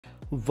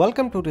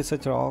Welcome to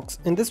Research Rocks.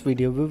 In this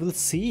video we will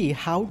see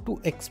how to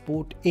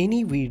export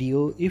any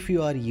video if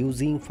you are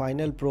using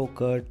Final Pro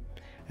Cut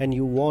and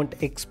you want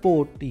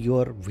export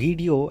your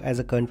video as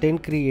a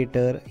content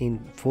creator in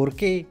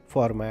 4K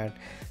format.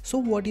 So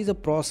what is the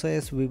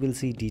process? We will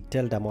see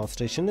detailed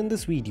demonstration in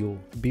this video.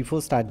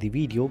 Before start the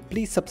video,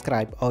 please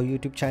subscribe our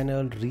YouTube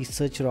channel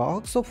Research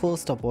Rocks. So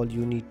first of all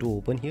you need to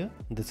open here.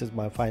 This is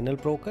my Final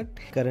Pro Cut.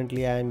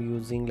 Currently I am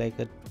using like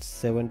a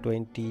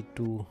 720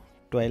 to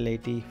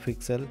 1280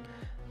 pixel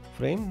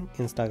frame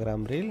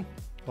Instagram reel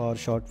or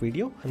short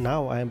video.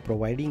 Now I am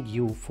providing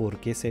you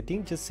 4K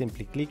setting. Just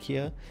simply click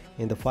here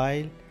in the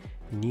file,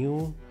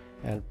 new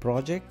and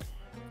project.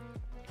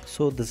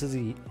 So this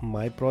is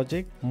my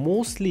project.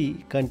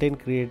 Mostly content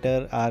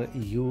creator are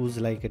use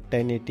like a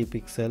 1080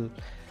 pixel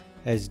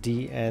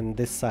HD and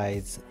this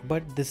size,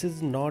 but this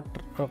is not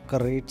a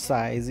correct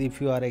size. If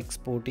you are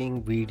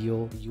exporting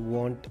video, you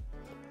want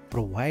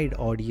provide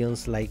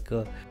audience like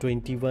a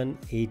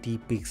 2180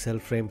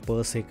 pixel frame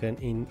per second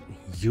in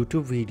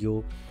YouTube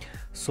video.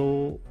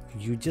 So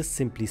you just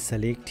simply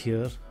select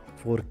here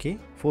 4K.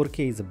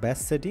 4K is the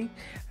best setting,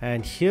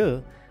 and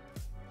here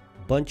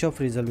bunch of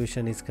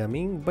resolution is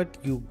coming, but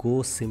you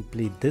go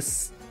simply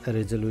this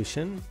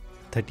resolution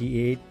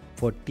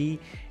 3840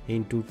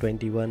 into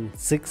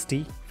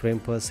 2160 frame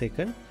per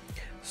second.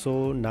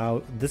 So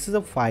now this is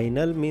a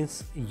final,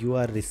 means you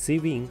are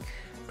receiving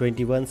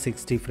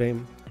 2160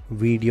 frame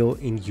video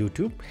in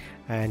YouTube,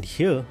 and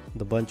here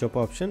the bunch of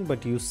option,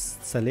 but you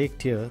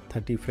select here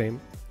 30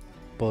 frame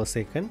per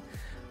second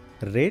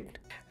rate,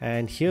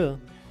 and here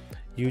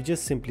you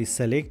just simply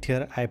select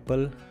here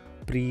Apple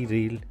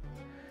pre-reel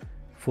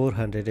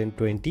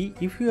 420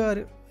 if you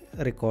are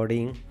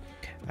recording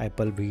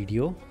Apple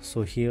video.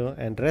 So here,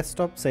 and rest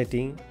of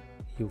setting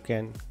you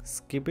can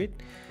skip it.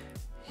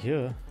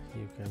 Here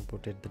you can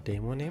put it the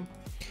demo name,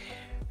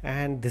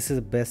 and this is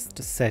the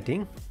best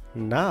setting.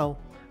 Now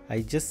I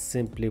just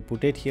simply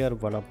put it here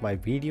one of my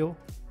video,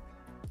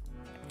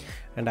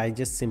 and I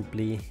just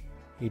simply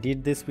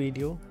edit this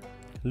video.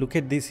 Look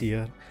at this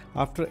here.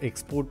 After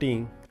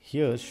exporting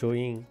here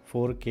showing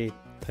 4K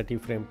 30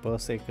 frame per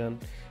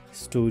second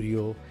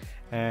studio,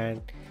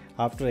 and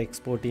after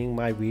exporting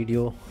my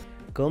video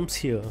comes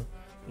here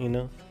in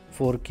a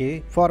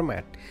 4K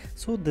format.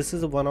 So this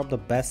is one of the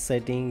best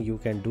setting. You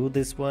can do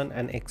this one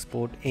and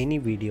export any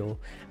video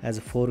as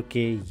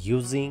 4K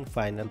using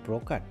Final Pro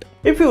Cut.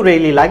 If you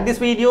really like this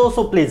video,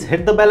 so please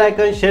hit the bell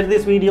icon, share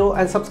this video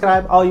and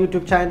subscribe our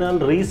YouTube channel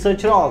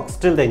Research Rocks.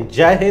 Till then,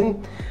 Jai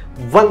Hind,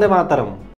 Vande Mataram.